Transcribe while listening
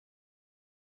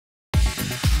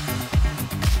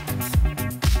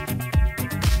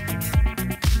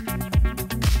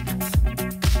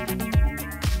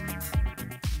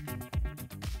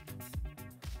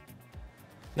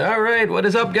Alright, what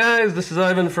is up guys? This is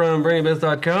Ivan from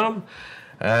Brainy-Bits.com.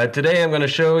 Today I'm going to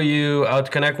show you how to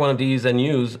connect one of these and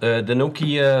use the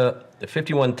Nokia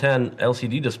 5110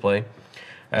 LCD display.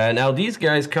 Now these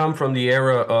guys come from the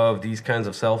era of these kinds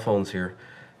of cell phones here.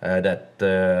 That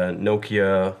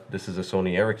Nokia, this is a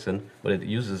Sony Ericsson, but it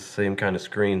uses the same kind of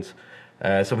screens.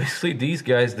 So basically these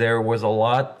guys, there was a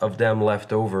lot of them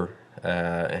left over.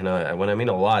 When I mean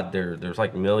a lot, there's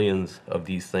like millions of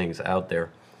these things out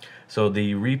there. So they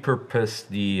repurposed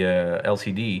the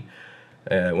LCD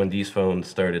when these phones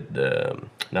started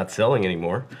not selling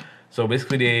anymore. So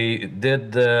basically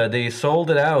they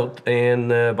sold it out,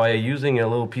 and by using a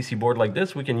little PC board like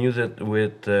this, we can use it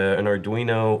with an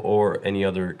Arduino or any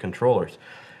other controllers.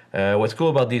 What's cool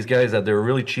about these guys is that they're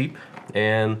really cheap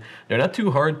and they're not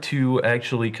too hard to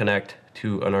actually connect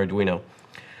to an Arduino.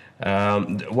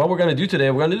 What we're going to do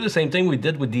today, we're going to do the same thing we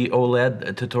did with the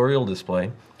OLED tutorial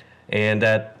display, and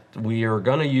that we are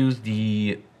going to use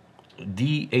the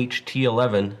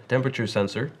DHT11 temperature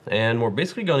sensor, and we're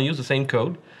basically going to use the same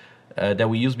code that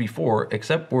we used before,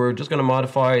 except we're just going to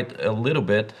modify it a little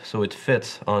bit so it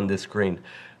fits on this screen,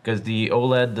 because the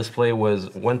OLED display was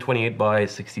 128 by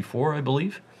 64, I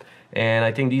believe, and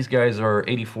I think these guys are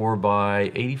 84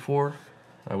 by 84.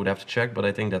 I would have to check, but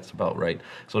I think that's about right.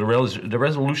 So the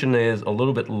resolution is a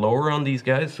little bit lower on these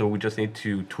guys, so we just need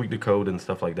to tweak the code and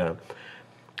stuff like that.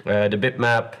 The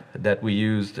bitmap that we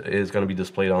used is going to be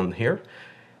displayed on here,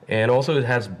 and also it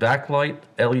has backlight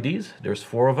LEDs. There's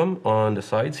 4 of them on the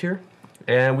sides here,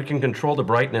 and we can control the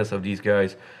brightness of these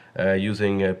guys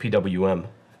using a PWM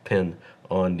pin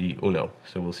on the UNO.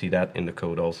 So we'll see that in the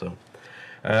code also.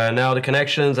 Now the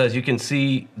connections, as you can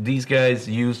see, these guys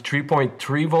use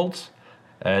 3.3 volts.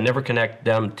 Never connect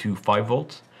them to 5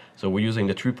 volts. So we're using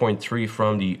the 3.3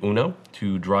 from the UNO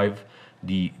to drive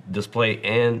the display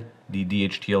and the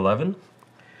DHT11.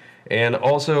 And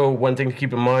also one thing to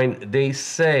keep in mind, they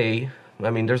say,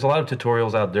 I mean, there's a lot of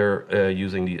tutorials out there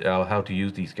using how to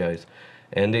use these guys,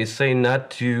 and they say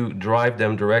not to drive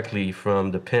them directly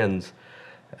from the pins,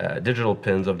 digital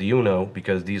pins of the UNO,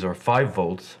 because these are 5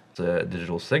 volts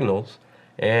digital signals,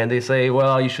 and they say,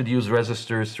 well, you should use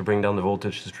resistors to bring down the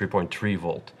voltage to 3.3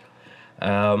 volt.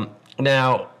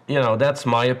 Now, you know, that's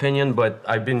my opinion, but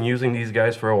I've been using these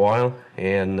guys for a while,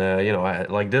 and you know,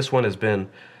 like this one has been,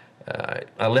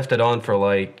 I left it on for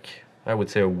like, I would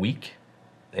say a week,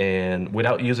 and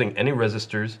without using any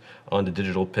resistors on the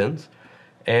digital pins,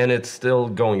 and it's still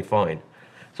going fine.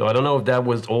 So I don't know if that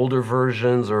was older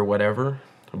versions or whatever,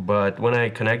 but when I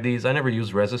connect these, I never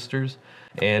use resistors,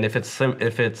 and if it's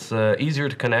easier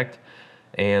to connect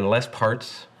and less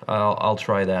parts, I'll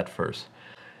try that first.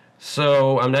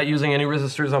 So I'm not using any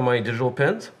resistors on my digital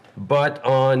pins, but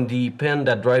on the pin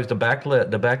that drives the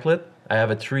backlit, I have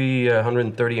a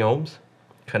 330 ohms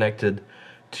connected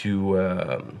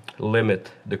to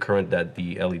limit the current that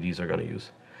the LEDs are going to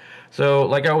use. So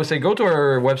like I always say, go to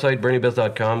our website,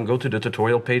 Brainy-Bits.com, go to the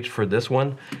tutorial page for this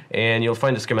one, and you'll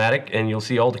find the schematic, and you'll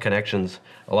see all the connections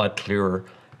a lot clearer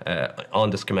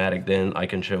on the schematic than I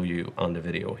can show you on the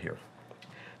video here.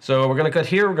 So we're going to cut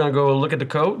here, we're going to go look at the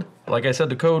code. Like I said,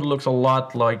 the code looks a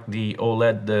lot like the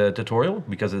OLED tutorial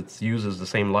because it uses the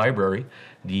same library,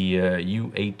 the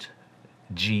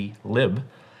U8G lib,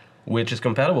 which is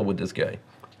compatible with this guy.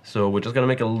 So we're just going to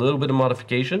make a little bit of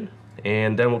modification,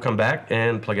 and then we'll come back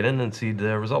and plug it in and see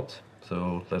the results.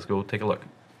 So let's go take a look.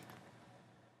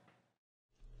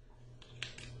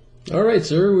 Alright,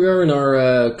 sir, we are in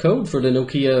our code for the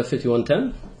Nokia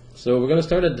 5110. So we're going to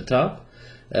start at the top.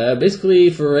 Basically,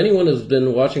 for anyone who's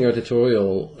been watching our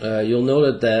tutorial, you'll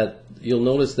notice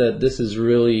that this is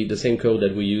really the same code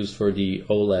that we used for the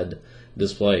OLED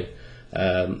display.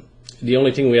 The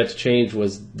only thing we had to change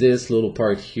was this little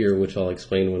part here, which I'll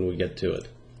explain when we get to it.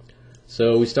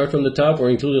 So we start from the top. We're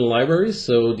including libraries,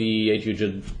 so the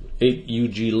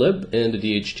 8UG lib and the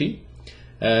DHT.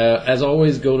 As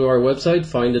always, go to our website,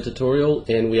 find the tutorial,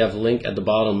 and we have a link at the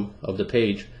bottom of the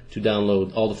page to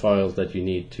download all the files that you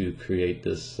need to create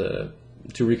this,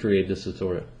 to recreate this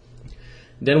tutorial.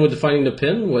 Then we're defining the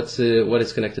pin, what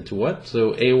is connected to what.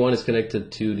 So A1 is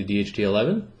connected to the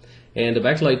DHT11, and the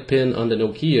backlight pin on the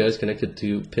Nokia is connected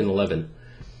to pin 11.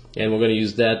 And we're going to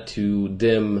use that to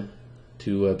dim,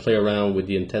 to play around with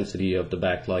the intensity of the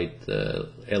backlight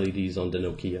LEDs on the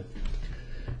Nokia.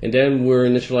 And then we're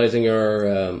initializing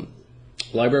our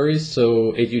libraries,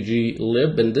 so 8UG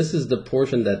lib, and this is the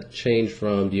portion that changed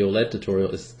from the OLED tutorial,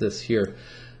 is this here.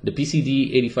 The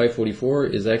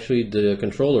PCD8544 is actually the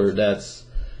controller that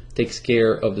takes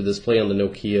care of the display on the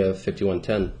Nokia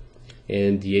 5110,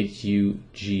 and the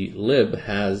 8UG lib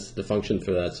has the function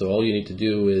for that. So all you need to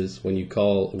do is when you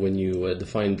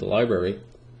define the library,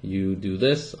 you do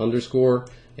this underscore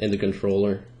and the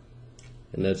controller,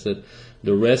 and that's it.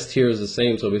 The rest here is the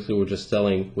same, so basically we're just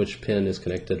telling which pin is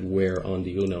connected where on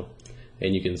the UNO,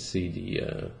 and you can see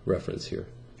the reference here.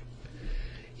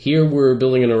 Here we're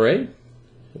building an array,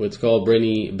 what's called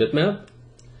Brainy-Bitmap,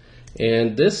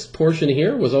 and this portion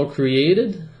here was all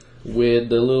created with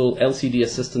the little LCD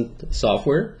assistant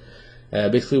software.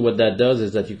 Basically what that does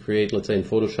is that you create, let's say in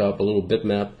Photoshop, a little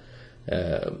bitmap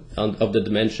of the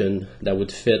dimension that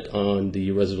would fit on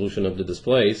the resolution of the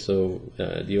display. So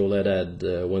the OLED had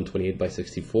 128 by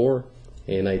 64,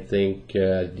 and I think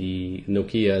the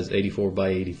Nokia is 84 by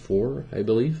 84, I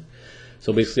believe.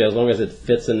 So basically, as long as it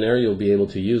fits in there, you'll be able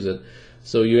to use it.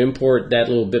 So you import that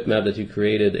little bitmap that you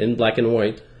created in black and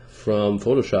white from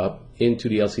Photoshop into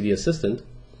the LCD Assistant,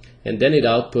 and then it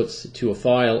outputs to a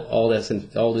file all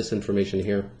this information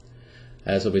here.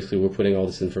 So basically, we're putting all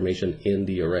this information in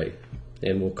the array,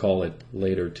 and we'll call it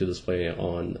later to display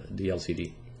on the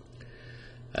LCD.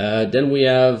 Then we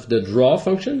have the draw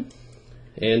function,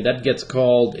 and that gets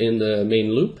called in the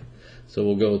main loop. So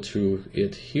we'll go through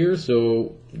it here.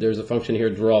 So there's a function here,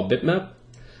 draw bitmap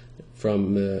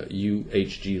from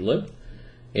UHGlib,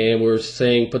 and we're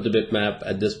saying put the bitmap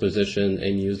at this position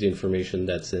and use the information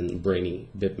that's in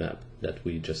Brainy-Bitmap that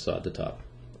we just saw at the top.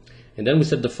 And then we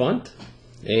set the font,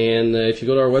 and if you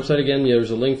go to our website again,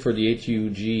 there's a link for the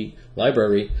HUG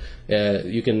library.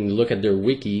 You can look at their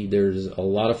wiki. There's a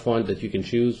lot of font that you can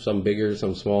choose, some bigger,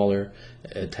 some smaller,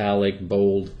 italic,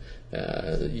 bold.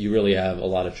 You really have a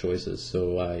lot of choices,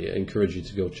 so I encourage you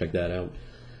to go check that out.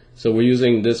 So we're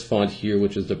using this font here,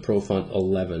 which is the Pro Font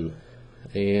 11,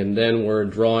 and then we're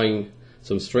drawing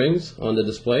some strings on the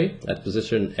display. At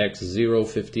position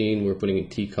X015, we're putting a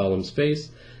T column space,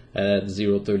 at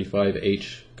 035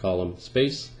 H column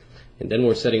space, and then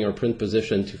we're setting our print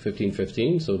position to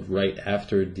 1515, so right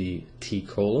after the T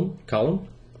column,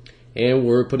 and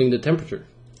we're putting the temperature.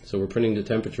 So we're putting the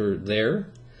temperature there.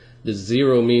 The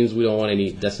 0 means we don't want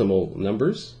any decimal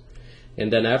numbers.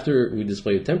 And then after we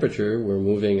display the temperature, we're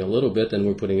moving a little bit and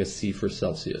we're putting a C for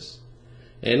Celsius.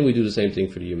 And we do the same thing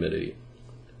for the humidity.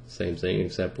 Same thing,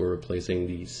 except we're replacing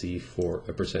the C for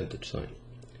a percentage sign.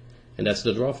 And that's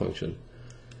the draw function.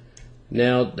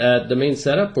 Now at the main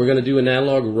setup, we're going to do an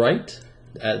analog write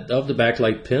of the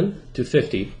backlight pin to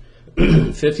 50.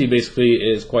 50 basically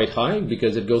is quite high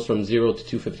because it goes from 0 to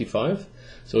 255.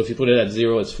 So if you put it at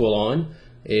 0, it's full on.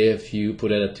 If you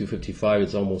put it at 255,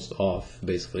 it's almost off,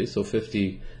 basically. So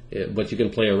 50, but you can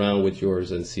play around with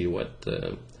yours and see what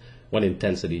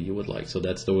intensity you would like. So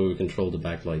that's the way we control the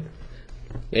backlight.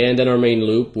 And then our main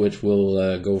loop, which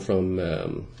will go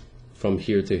from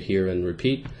here to here and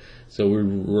repeat. So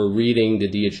we're reading the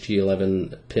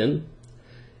DHT11 pin,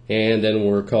 and then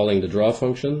we're calling the draw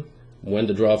function. When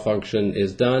the draw function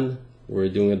is done, we're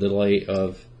doing a delay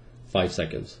of 5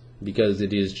 seconds because the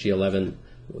DHT11,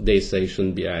 they say,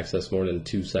 shouldn't be accessed more than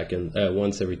 2 seconds,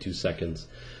 once every 2 seconds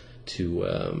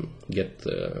to get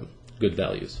good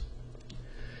values.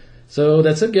 So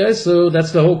that's it, guys. So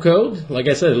that's the whole code. Like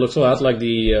I said, it looks a lot like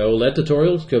the OLED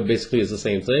tutorials. Code basically is the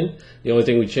same thing. The only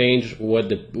thing we changed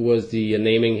was the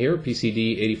naming here,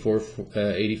 PCD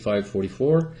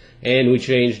 8544, and we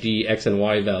changed the X and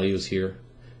Y values here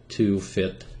to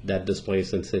fit that display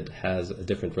since it has a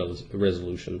different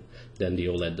resolution than the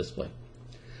OLED display.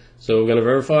 So we're going to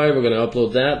verify, we're going to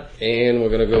upload that, and we're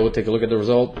going to go take a look at the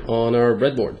result on our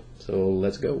breadboard. So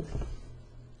let's go.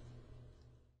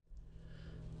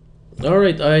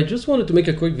 Alright, I just wanted to make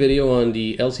a quick video on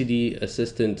the LCD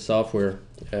Assistant software.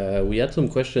 I had some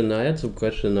question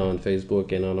on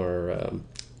Facebook and on our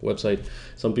website.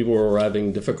 Some people were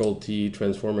having difficulty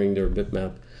transforming their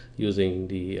bitmap using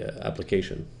the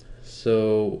application.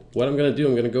 So what I'm going to do,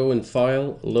 I'm going to go in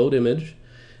File, Load Image,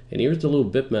 and here's the little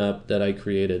bitmap that I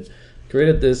created.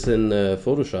 Created this in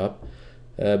Photoshop.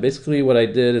 Basically what I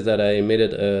did is that I made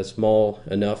it small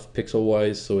enough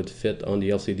pixel-wise so it fit on the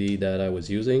LCD that I was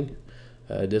using.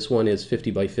 This one is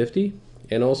 50 by 50,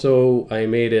 and also I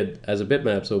made it as a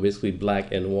bitmap, so basically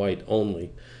black and white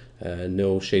only,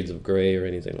 no shades of gray or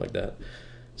anything like that.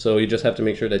 So you just have to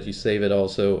make sure that you save it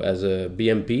also as a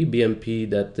BMP.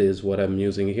 That is what I'm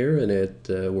using here, and it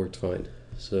worked fine.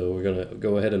 So we're gonna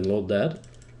go ahead and load that,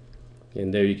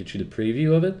 and there you can see the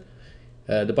preview of it.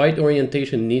 The byte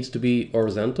orientation needs to be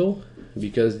horizontal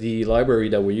because the library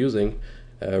that we're using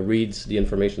reads the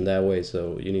information that way,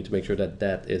 so you need to make sure that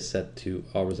that is set to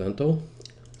horizontal.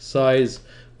 Size,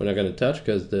 we're not going to touch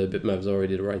because the bitmap is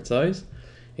already the right size,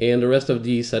 and the rest of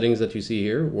the settings that you see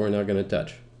here we're not going to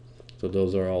touch, so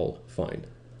those are all fine.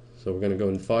 So we're going to go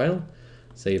in File,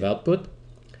 Save Output,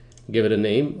 give it a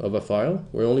name of a file.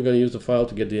 We're only going to use the file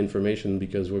to get the information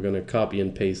because we're going to copy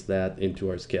and paste that into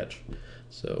our sketch.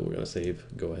 So we're going to save,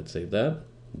 go ahead, save that.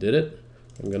 Did it.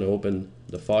 I'm going to open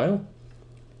the file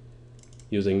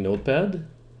using Notepad.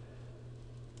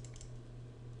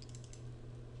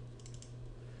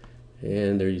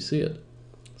 And there you see it.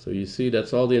 So you see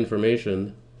that's all the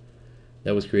information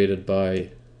that was created by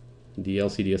the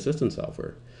LCD Assistant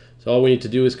software. So all we need to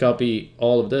do is copy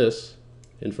all of this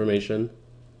information.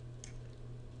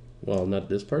 Well, not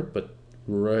this part, but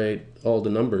write all the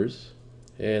numbers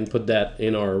and put that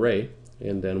in our array,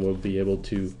 and then we'll be able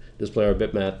to display our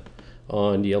bitmap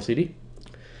on the LCD.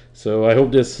 So I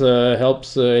hope this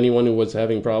helps anyone who was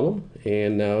having a problem.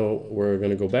 And now we're going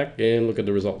to go back and look at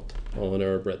the result on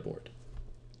our breadboard.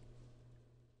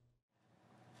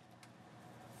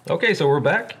 Okay, so we're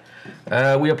back.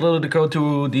 We uploaded the code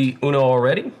to the UNO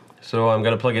already. So I'm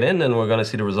going to plug it in and we're going to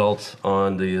see the results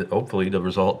on the, hopefully the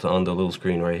result on the little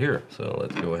screen right here. So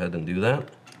let's go ahead and do that.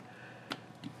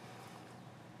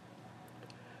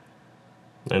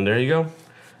 And there you go.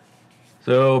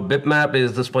 So bitmap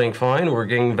is displaying fine. We're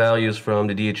getting values from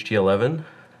the DHT11,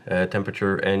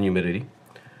 temperature and humidity.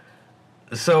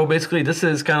 So basically this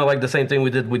is kind of like the same thing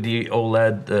we did with the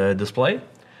OLED display,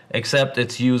 except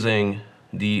it's using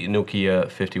the Nokia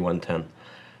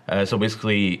 5110. So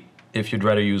basically, if you'd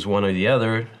rather use one or the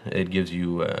other, it gives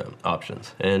you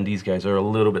options. And these guys are a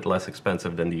little bit less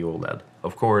expensive than the OLED.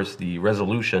 Of course, the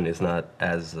resolution is not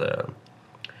as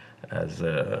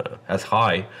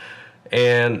high.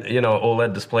 And you know,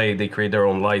 OLED display, they create their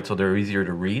own light, so they're easier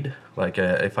to read. Like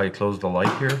if I close the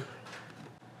light here.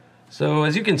 So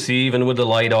as you can see, even with the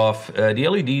light off, the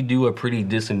LED do a pretty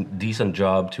decent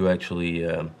job to actually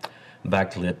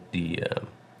backlit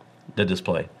the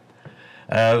display.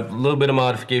 A little bit of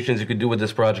modifications you could do with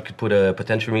this project. You could put a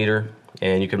potentiometer,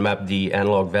 and you could map the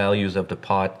analog values of the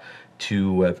pot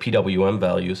to PWM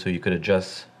values, so you could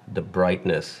adjust the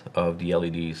brightness of the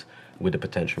LEDs with the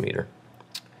potentiometer.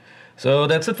 So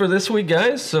that's it for this week,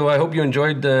 guys. So I hope you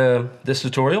enjoyed this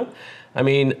tutorial. I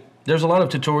mean, there's a lot of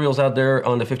tutorials out there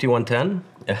on the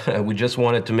 5110. We just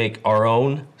wanted to make our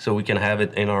own so we can have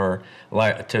it in our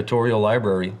tutorial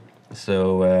library.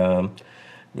 So,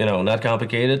 you know, not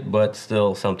complicated, but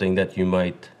still something that you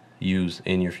might use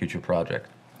in your future project.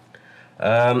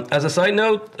 As a side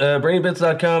note,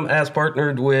 Brainy-Bits.com has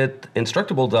partnered with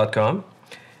Instructable.com.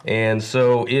 And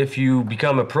so if you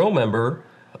become a pro member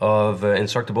of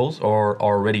Instructables or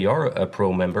already are a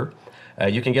pro member,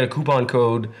 you can get a coupon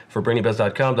code for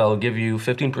Brainy-Bits.com that will give you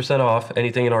 15% off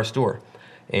anything in our store.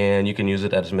 And you can use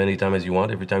it as many times as you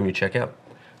want every time you check out.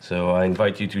 So I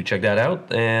invite you to check that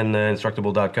out, and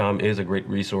Instructable.com is a great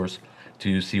resource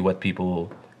to see what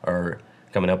people are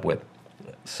coming up with.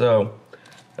 So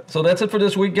that's it for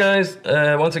this week, guys.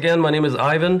 Once again, my name is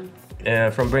Ivan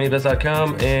from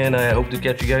Brainy-Bits.com, and I hope to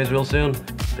catch you guys real soon.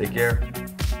 Take care.